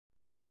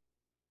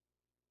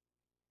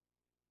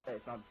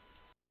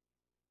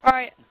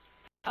Alright,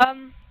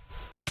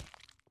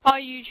 hi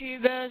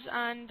YouTubers,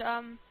 and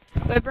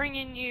we're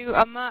bringing you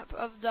a map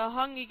of the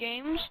Hunger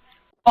Games,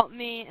 what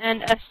me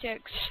and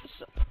STX,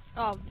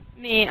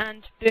 me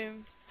and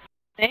Boom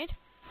made.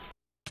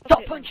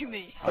 Stop punching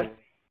me!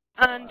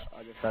 And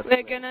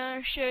we're gonna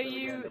show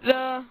you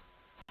the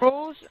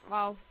rules,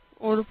 well,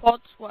 all the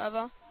pods,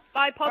 whatever.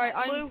 My pod, Right,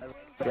 blue.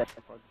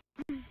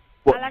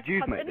 What, I like did you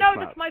pod. make No, this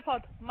map? that's my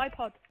pod. My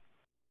pod.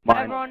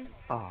 Mine.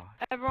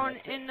 Everyone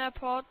in their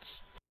pods.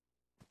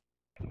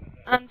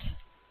 And,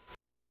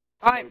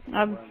 right,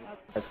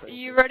 are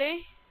you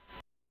ready?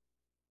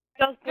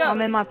 Just Go. I'm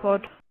in my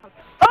pod.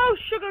 Oh,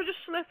 sugar just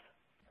slipped.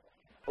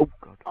 Oh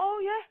god. Oh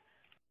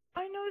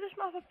yeah. I know this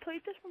map. I've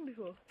played this one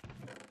before.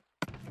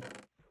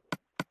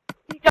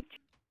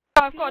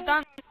 I've got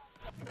Dan.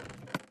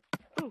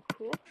 Oh,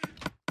 cool.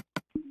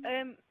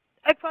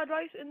 Egg fried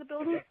rice in the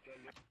building.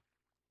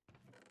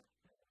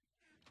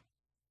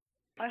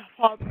 I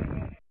have had.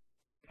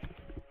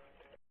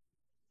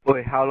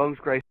 Boy, how long's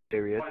grace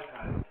period?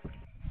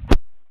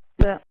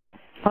 Yeah.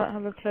 I don't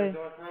have a clue.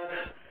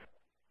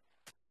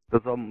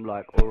 Because I'm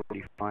like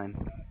already fine.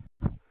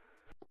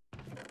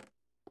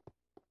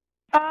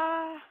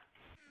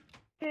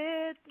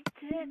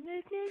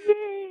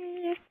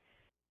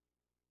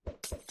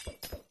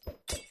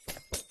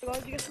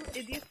 God, you get some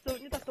idiots,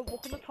 don't you, that don't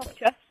walk on the top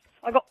chest?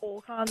 I got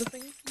all kinds of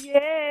things.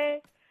 Yeah!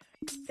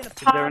 Gonna Is there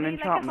party an like a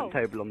enchantment hoe.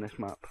 table on this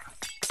map?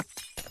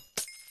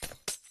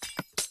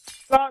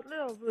 Right,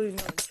 little blue,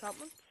 no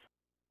enchantments.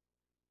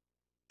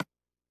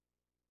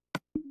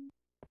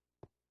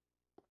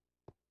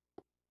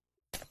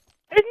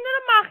 Isn't there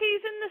a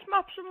Mackey's in this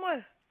map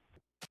somewhere?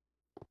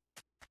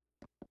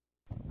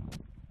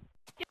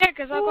 Yeah,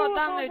 because I've got a Ooh, I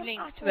download found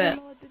link an to it.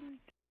 apple. No, I didn't.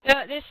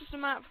 Yeah, this is the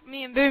map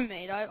me and Boom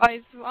made.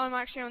 I'm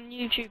actually on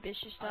YouTube. It's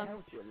just I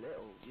helped you a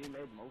little. You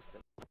made most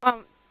of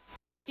it.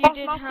 You What's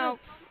did map help.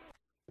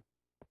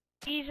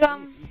 He's Yeah,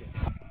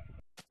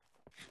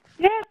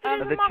 there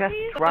Are is the a chests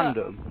Mackey's.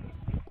 random?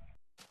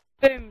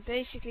 Boom.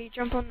 Basically,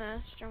 jump on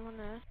this. Jump on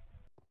there.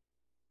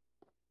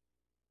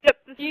 Yep,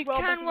 this You is well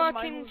better can than work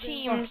my in whole game.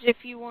 teams if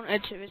you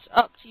wanted to. It's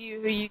up to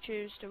you who you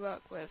choose to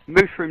work with.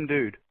 Mushroom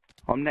dude,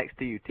 I'm next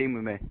to you, team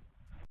with me.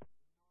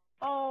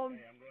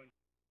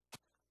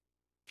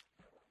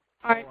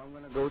 Alright. Oh, I'm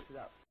gonna go to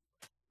that.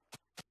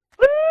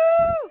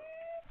 Woo!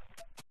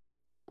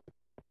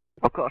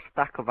 I've got a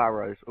stack of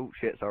arrows. Oh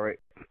shit, sorry.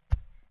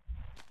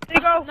 There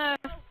you go. No.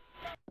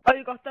 Oh,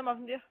 you got them,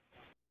 haven't you?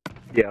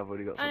 Yeah, I've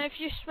already got some. And if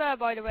you swear,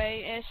 by the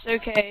way, it's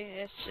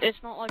okay. It's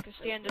not like it's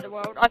the end of the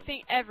world. I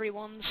think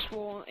everyone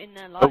swore in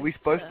their life. Are we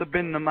supposed to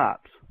bin the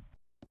maps?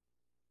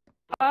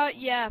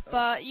 Yeah,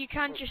 but you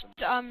can just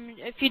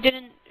if you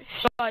didn't,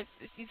 like,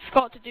 if you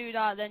forgot to do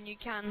that, then you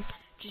can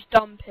just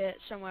dump it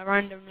somewhere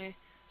randomly.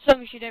 As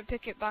long as you don't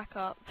pick it back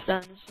up,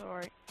 then it's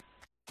alright.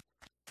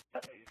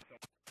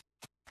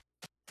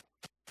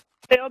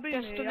 It'll be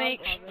Just me, to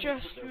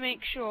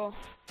make sure.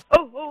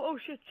 Oh,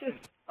 shit.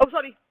 Oh,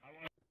 sorry.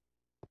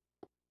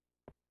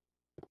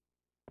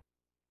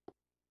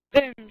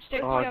 Boom,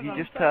 stick Oh, together. have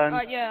you just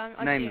turned yeah,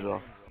 I see names it.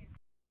 off?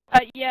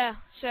 Yeah,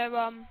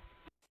 so,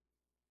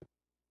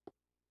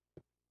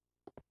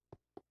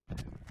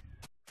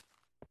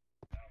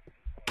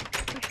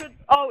 We should.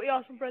 Oh,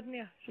 yeah, some bread in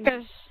here.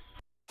 because...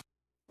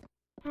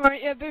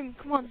 Right, yeah, Boom,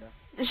 come on.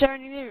 Is there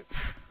any loot?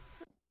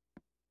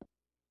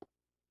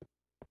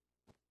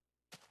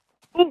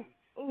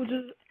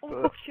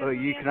 Oh,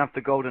 you can have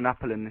the golden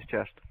apple in this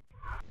chest.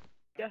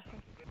 Yes.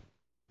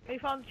 Have you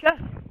found the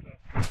chest?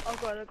 Oh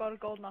god, I got a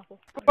golden apple.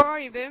 Where are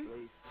you,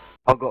 Boom?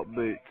 I've got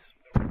boots.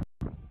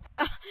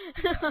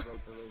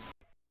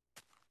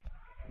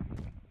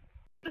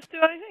 Just do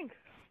anything.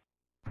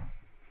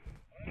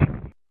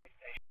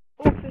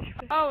 Oh, fish.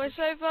 Oh, it's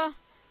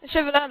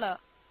over there, look.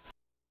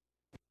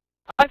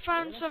 I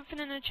found something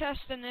in a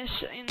chest in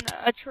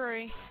a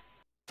tree.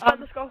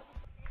 Let's go.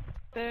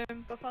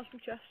 Boom. Go find some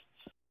chests.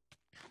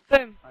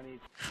 Boom.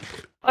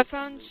 I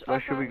found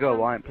Where should we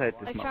go? I ain't played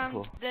this I map found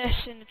before. this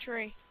in the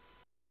tree.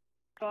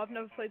 Oh, I've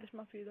never played this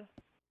map either.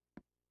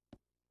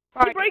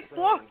 Right. You break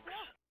blocks!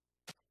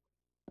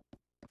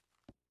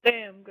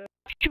 Damn good.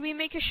 Should we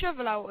make a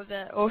shovel out of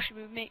it, or should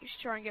we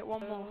try and get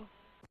one more?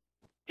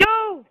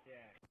 Yo!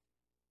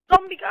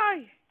 Zombie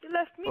guy! You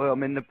left me! Oh,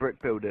 I'm in the brick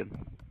building.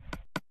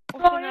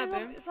 What's Oh in yeah,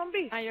 there, Boom?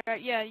 zombie! Ah, you're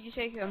right, yeah, you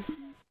take him.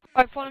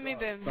 Alright, follow me,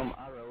 Boom. Some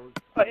arrows.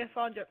 Oh yeah,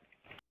 found you.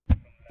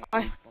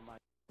 Alright.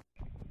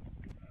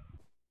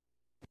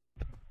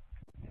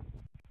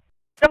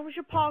 Yeah, we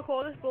should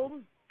parkour this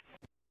building.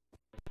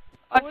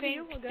 I What do think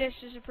you want, this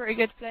is a pretty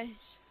good place.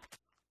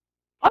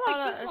 I Oh,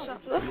 like this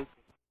look, one.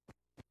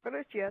 Where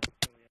is it?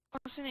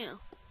 What's in here?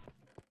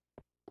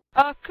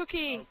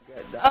 Cookie!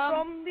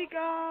 Zombie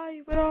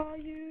guy, where are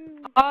you?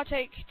 I'll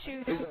take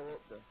 2.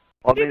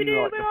 I'm in like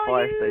where the are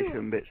fire you?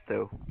 station bit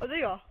still. Oh, there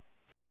you are.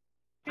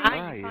 Where I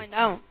are you? find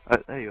out. Oh,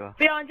 there you are.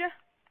 Behind you.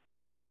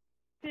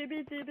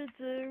 Dibby dibby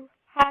doo,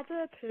 had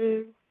a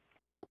poo.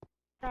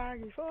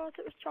 Daggy thought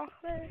it was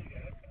chocolate.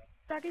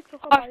 Daggy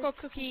took a bite. I've got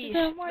cookies.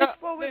 Well, where have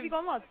Boom. you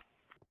gone, lad?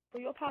 Oh,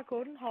 you're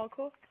parkour and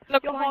hardcore.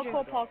 Look You're behind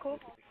hardcore you. parkour.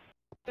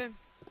 Boom.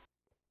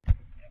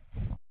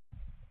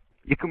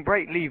 You can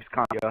break leaves,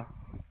 can't you?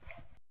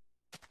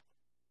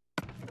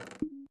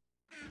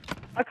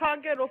 I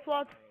can't get up,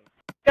 lad.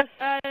 Yes.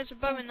 There's a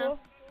bow in there.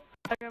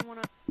 I don't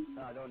want to.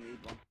 No, I don't need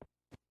one.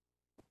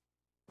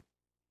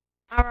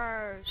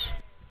 Arrows.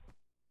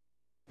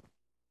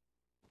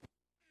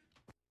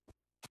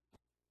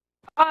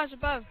 Oh, there's a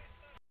bow.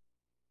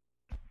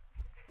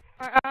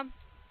 Right,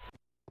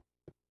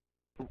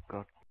 Oh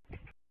god.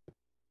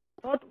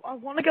 God, I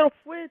want to get up.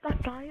 Where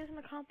that guy is, and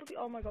I can't believe.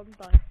 Oh my god, I'm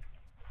dying.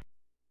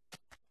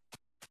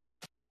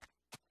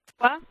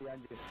 what?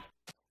 Behind you.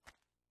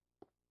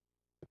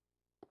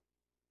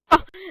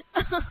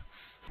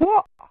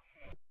 What?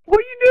 What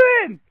are you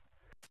doing?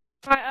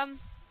 Right,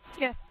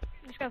 yeah,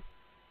 let's go.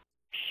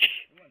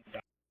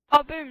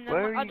 Oh, boom,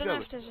 Where are I you don't know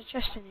going? if there's a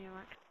chest in here,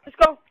 right? Let's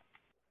go.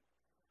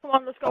 Come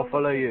on, let's go. I'll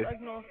follow you.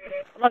 Ignore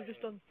what I've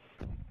just done.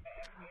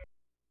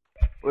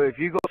 Wait, have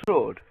you got a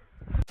sword?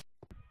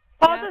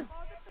 Pardon?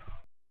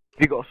 Have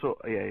you got a sword?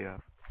 Yeah, yeah.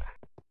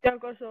 Yeah, I've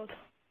got a sword.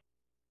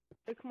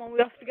 Hey, come on, we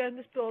have to get in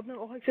this building. It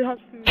looks like it has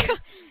food. in it.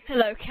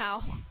 Hello,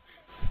 cow.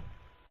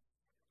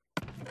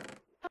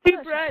 Two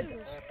bread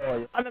Oh,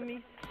 yeah. and a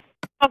meat.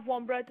 I have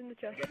one bread in the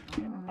chest.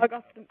 I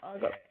got them.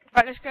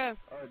 Right, let's go.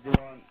 Oh, do you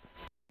want...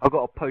 I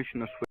got a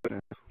potion of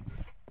swiftness.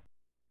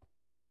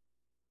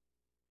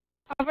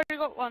 I've already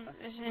got one.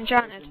 It's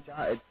enchanted.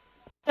 Enchanted.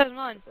 There's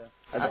mine.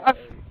 I got I've-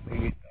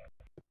 thingy.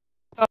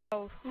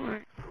 Oh,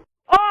 alright.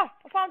 Oh,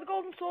 I found the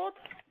golden sword.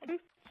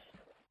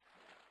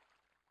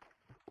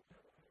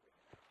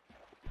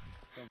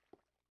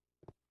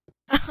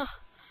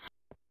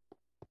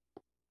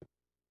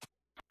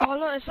 Oh,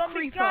 look, it's a Zombie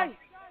creeper. guy.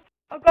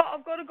 I've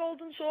got a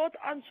golden sword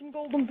and some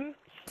golden boots.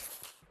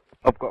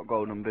 I've got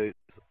golden boots.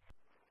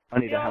 I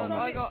need a Yeah, helmet.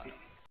 I got.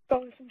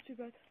 Oh, it's some too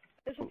bad.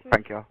 It's some Oh, food.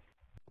 thank you.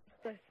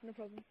 Right, no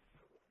problem.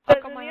 I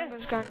There's got my in here.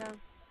 numbers going down.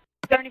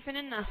 Is there anything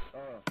in there?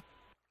 Oh.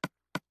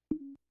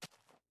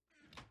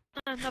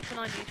 No, nothing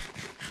I need.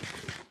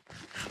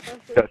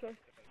 That's Good. right.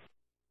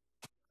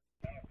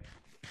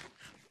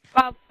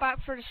 Well,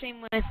 back for the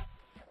same way. I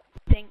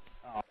think.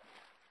 Oh.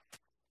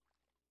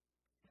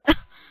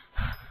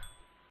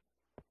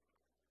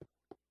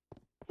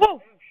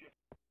 Whoa!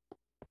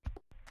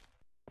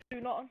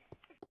 Do nothing.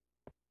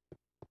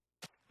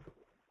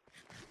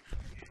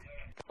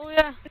 Oh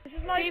yeah. This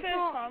is my People-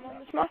 first time on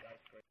this map.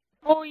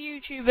 All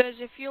YouTubers,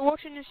 if you're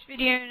watching this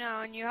video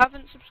now and you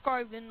haven't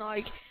subscribed and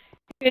like,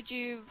 could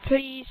you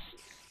please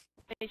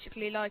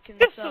basically like and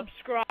Just sub?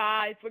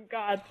 subscribe, for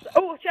God's sake.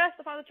 Oh, a chest!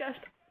 I found a chest.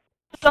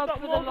 Sub Got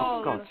for the more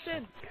golden lols. boots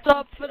in.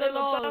 Sub for the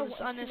Bow lols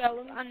and and a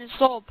melon. and a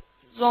sob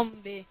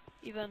zombie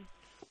even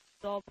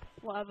sob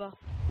whatever.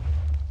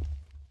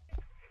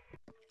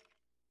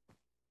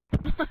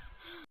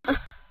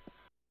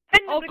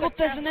 Oh god,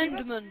 there's an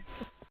Enderman.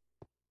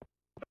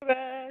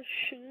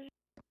 Precious.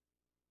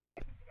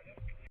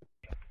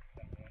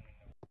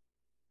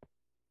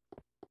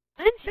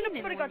 I ain't seen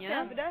Anybody anyone got yet.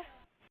 time for that?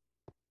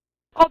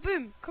 Oh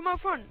boom, come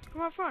out front,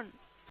 come out front.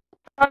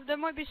 There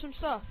might be some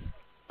stuff.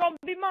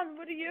 Zombie man,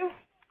 what are you?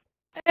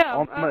 Yeah,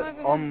 I'm, I'm over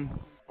here.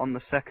 on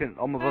the second.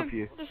 I'm above Boom,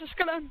 you. there's a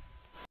skeleton.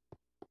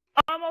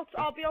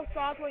 I'll be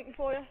outside waiting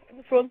for you in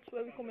the front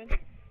where we come in.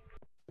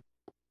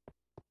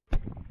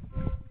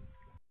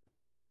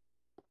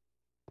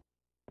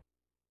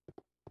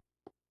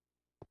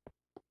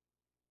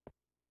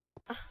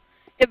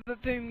 Yeah,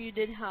 but boom, you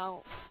did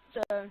help.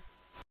 So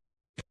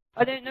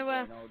I don't know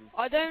where.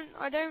 I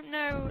don't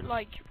know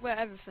like where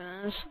everything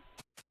is.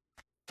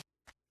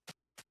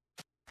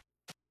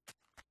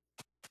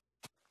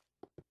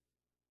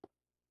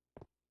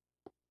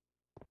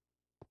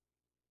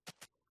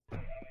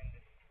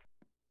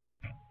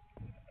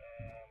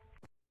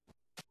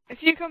 If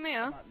you come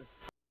here,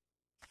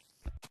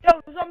 Yo,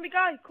 zombie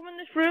guy, come in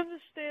this room,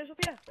 there's stairs up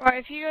here. right?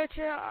 If you go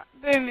to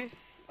boom, if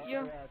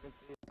you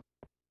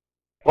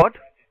What?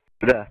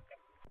 There.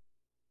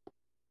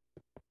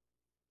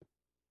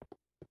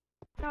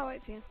 I'll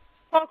wait for you.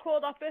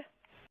 Parkour that bit.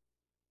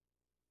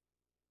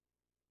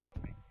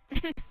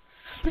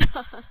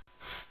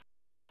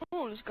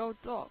 Oh, let's go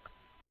block.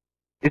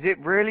 Is it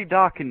really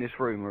dark in this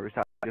room, or is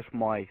that just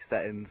my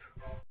settings?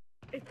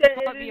 It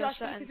Might be is your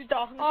actually settings. pretty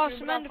dark in this Oh, room,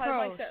 some but I'll ender play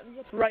my pearls. settings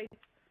up right.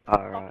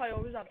 Alright. I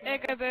always have There you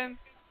go, boom.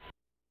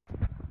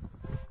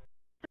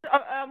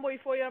 I'm waiting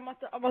for you, I'm at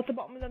the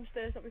bottom of them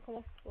stairs that we come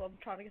up. Well, I'm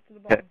trying to get to the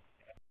bottom.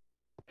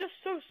 Just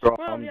so Right,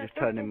 squirrel, I'm yeah, just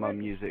don't turning my worry.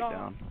 music No.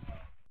 down.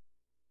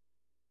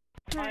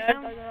 I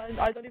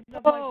don't even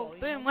have my Oh, volume.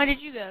 boom. Where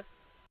did you go?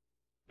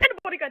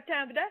 Anybody got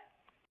time for that?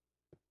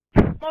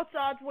 I'm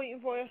outside waiting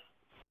for you.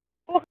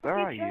 Oh, Where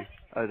see are you? chest?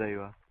 Oh, there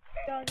you are.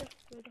 Yeah, just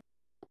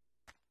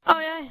Oh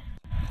yeah.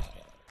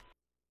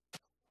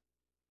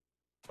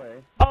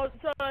 Wait. Oh,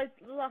 sorry,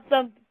 last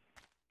time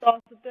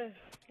started this.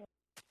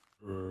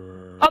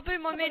 Oh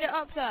boom, I made it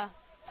up there.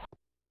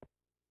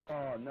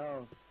 Oh,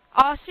 no.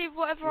 I'll see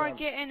whatever I Yeah.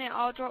 get in it.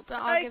 I'll drop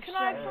that. I'll Hey, give can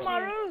I have stuff some to you.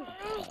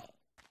 arrows?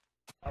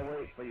 I'll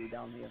wait for you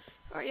down here.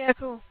 Right, yeah,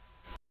 cool.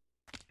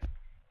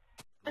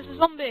 There's a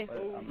zombie. Wait,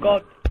 Oh, I'm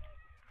God.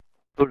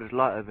 Oh, there's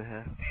light over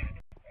here.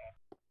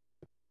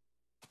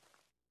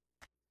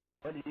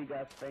 What do you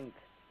guys think?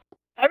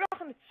 I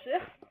reckon it's 6.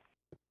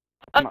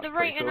 That's The pretty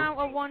rating cool. out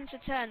of 1 to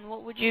 10,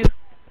 what would you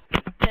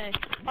say?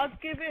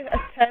 I'd give it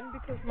a 10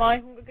 because my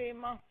Hunger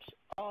Game maps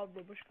are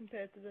rubbish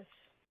compared to this.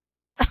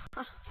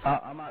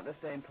 I'm at the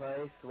same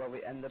place where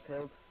we end up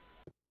hill.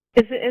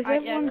 Is Right,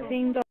 everyone cool.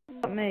 teamed up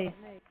at me?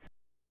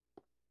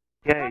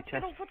 Yay, Can't chest.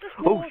 get up with this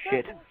Oh, water.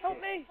 shit.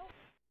 Help me.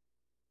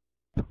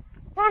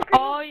 Can't get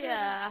Oh up.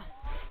 yeah.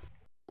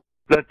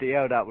 Bloody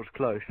hell, that was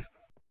close.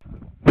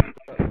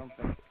 Got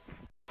something.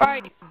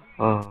 Right,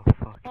 Oh,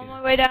 fuck on yeah.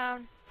 my way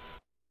down.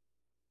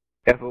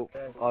 Careful,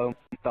 I almost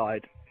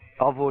died.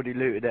 I've already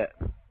looted it.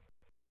 Oh,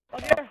 Oh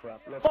yeah.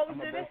 crap, look, What was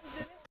I'm in a it?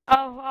 bit.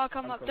 Oh, I'll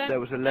come up. Don't, There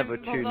was a leather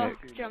don't bother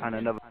tunic jumping. and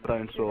another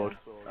stone sword.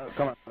 Oh,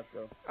 come on, let's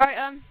go.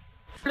 Right,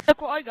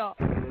 look what I got.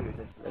 Do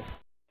this list.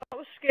 I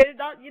was scared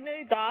that you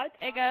nearly died.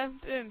 Here you go,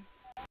 boom.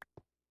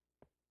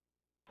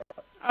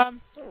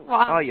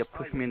 What? Oh, you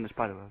pushed me in the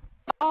spider web.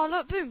 Oh,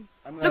 look, boom.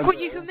 I'm Look what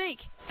gonna- you can make.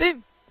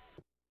 Boom.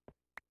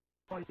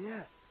 Oh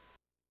yeah.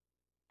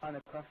 On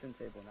a crafting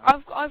table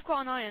now. I've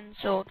got an iron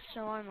sword,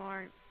 so I'm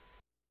alright.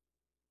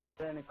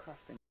 They're in a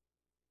crafting.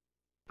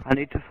 I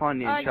need to find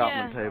the Yeah.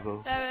 enchantment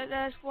table.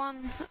 There's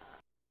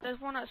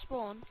one at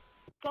spawn.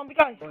 Zombie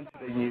guy. Going to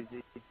the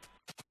UZ.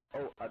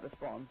 Oh, at the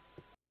spawn.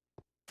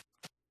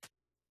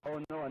 Oh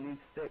no, I need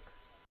sticks.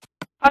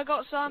 I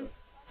got some.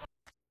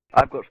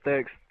 I've got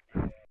sticks.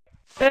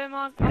 Boom,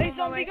 I'm Hey, on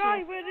my way zombie to guy,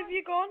 you. where have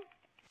you gone?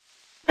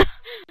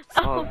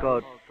 Oh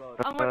god.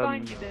 I'm right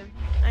behind you, boom.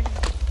 And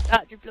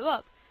that just blew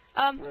up.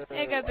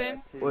 Here you go,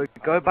 boom. Well,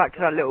 go back to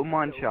that little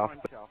mine shaft.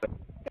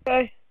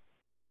 Okay.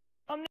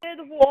 I'm near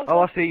the water. Oh,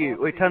 I see you.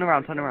 Wait, turn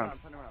around, turn around.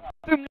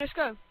 Boom, let's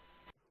go.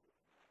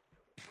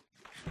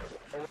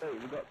 Oh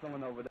wait, we got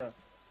someone over there.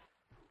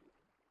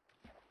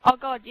 Oh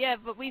god, yeah,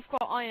 but we've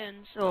got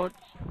iron swords.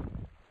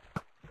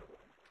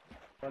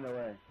 Run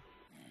away.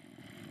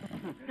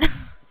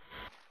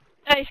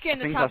 Hey, he's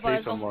getting I think attacked I by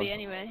see a zombie someone.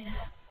 anyway.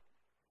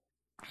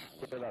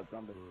 Kill that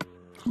zombie.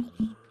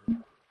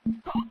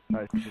 No,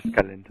 it's just a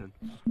skeleton.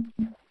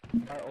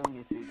 I own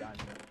you 2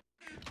 diamonds.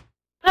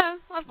 No,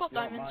 I've got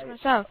Yeah, diamonds my-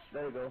 myself.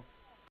 There you go.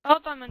 I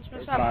got diamonds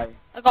It's myself. my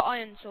I got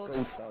iron swords.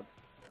 gold sword.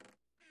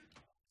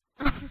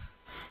 I'm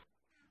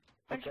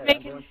just Okay, I'm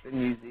making going to the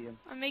museum.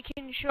 I'm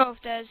making sure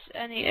if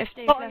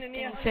they've Got left in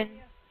here.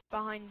 anything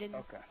behind in.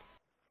 Okay.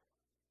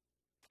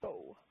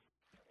 Go.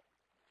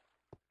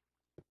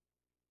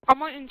 I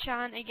might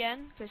enchant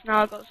again because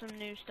now I've got some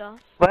new stuff.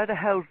 Where the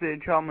hell's the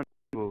enchantment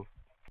table?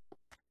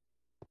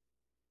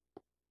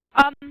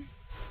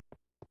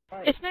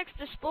 Right. It's next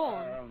to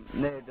spawn.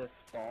 Near the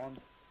spawn.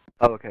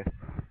 Oh, okay.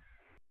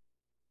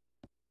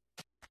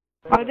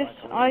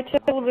 I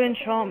took all the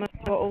enchantment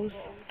bottles.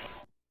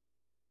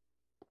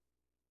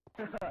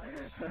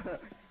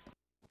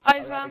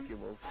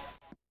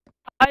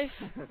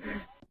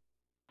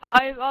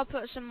 I'll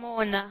put some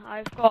more in there.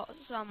 I've got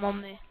some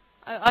on me.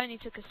 I only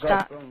took a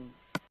stack.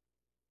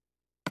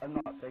 I'm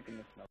not taking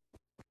this now.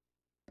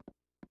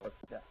 What's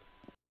that?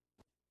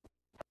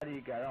 How do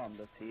you get on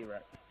the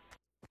T-Rex?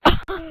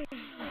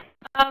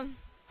 I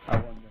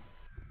wonder.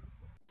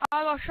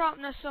 I got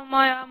sharpness on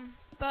my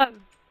bow.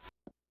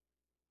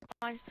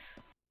 Where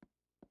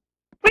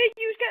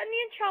you getting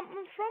the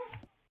enchantment from?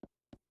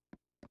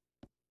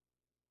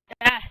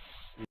 Yes.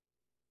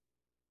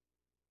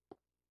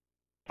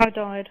 I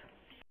died.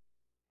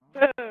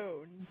 Oh,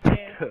 no. You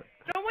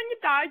know when you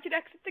died, you'd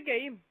exit the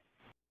game.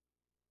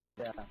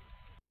 Yeah.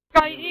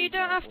 Right, you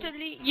don't have to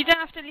leave. You don't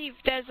have to leave.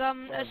 There's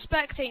a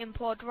spectating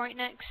pod right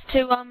next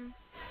to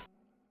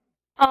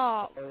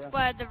Oh, yeah.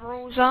 where the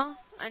rules are,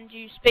 and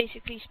you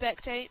basically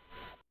spectate.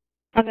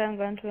 Okay, I'm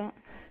going to it.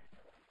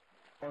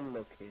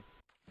 Unlucky.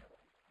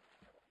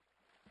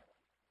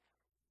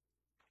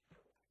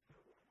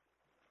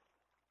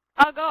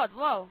 Oh god,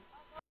 whoa.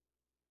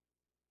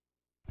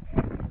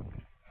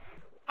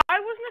 I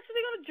wasn't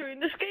actually going to join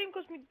this game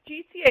because my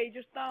GTA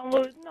just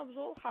downloaded and I was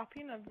all happy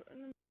and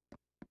everything.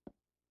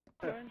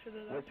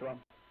 Which one?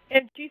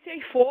 In GTA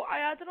 4, I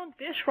had it on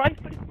disc, right,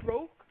 but it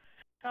broke.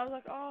 And I was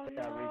like, oh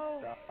Yeah,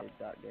 no, restarted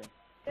that game.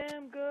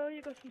 damn girl,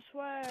 you got some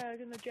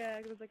swag in the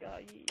jag. I was like, oh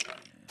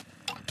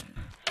yeah.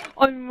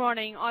 I'm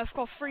running. I've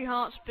got 3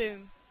 hearts.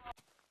 Boom.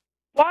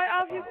 Why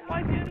have you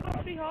only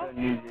got 3 hearts?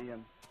 The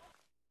museum.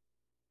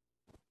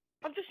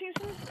 I've just seen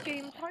some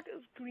game tag that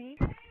was green.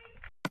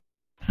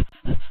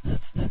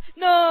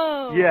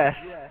 No. Yes.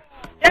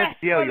 Yes!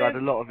 Yo, you had a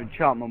lot of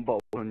enchantment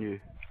bottles on you.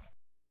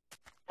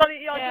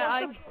 Sorry, yeah, Yeah,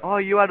 I want them. Oh,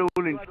 you had all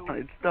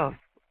enchanted stuff.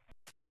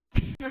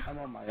 I'm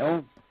on my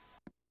own.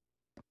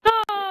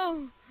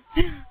 No.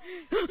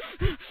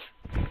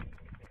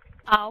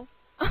 Ow.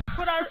 But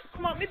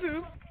come at me,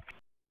 boob.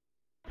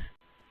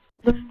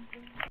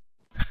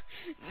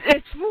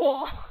 It's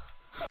war.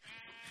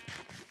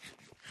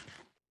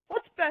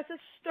 What's better,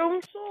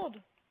 stone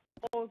sword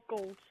or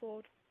gold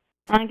sword?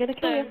 I'm gonna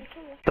kill you.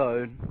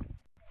 Stone.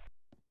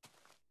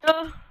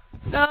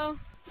 No.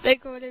 They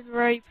call it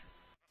rape.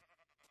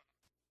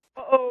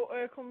 Uh-oh,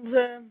 here comes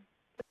the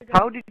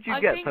How did you I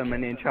get think- so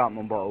many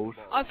enchantment bottles?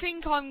 I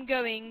think I'm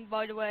going,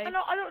 by the way.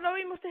 I don't know,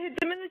 he must have hid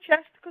them in the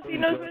chest because he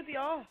knows where they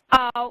are.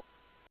 Ow.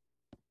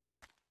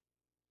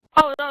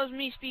 Oh, that was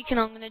me speaking.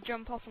 I'm gonna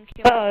jump off and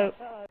kill him.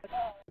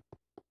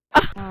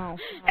 Wow.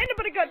 Ain't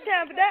nobody got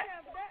time for that.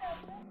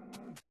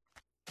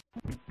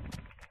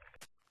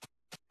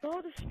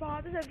 Oh, there's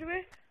spiders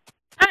everywhere.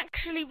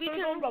 Actually, we Go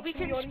can on, Rob, we do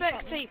can your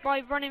enchantment. spectate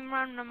by running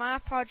around the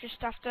map. I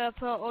just have to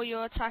put all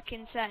your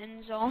attacking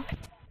settings off.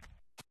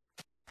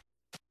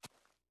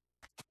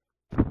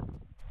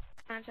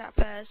 And that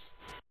bears.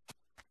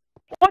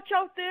 Watch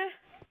out there.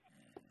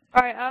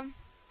 Alright, I'm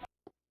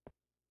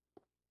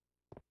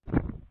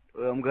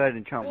going to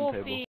enchantment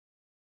table. Wolfie.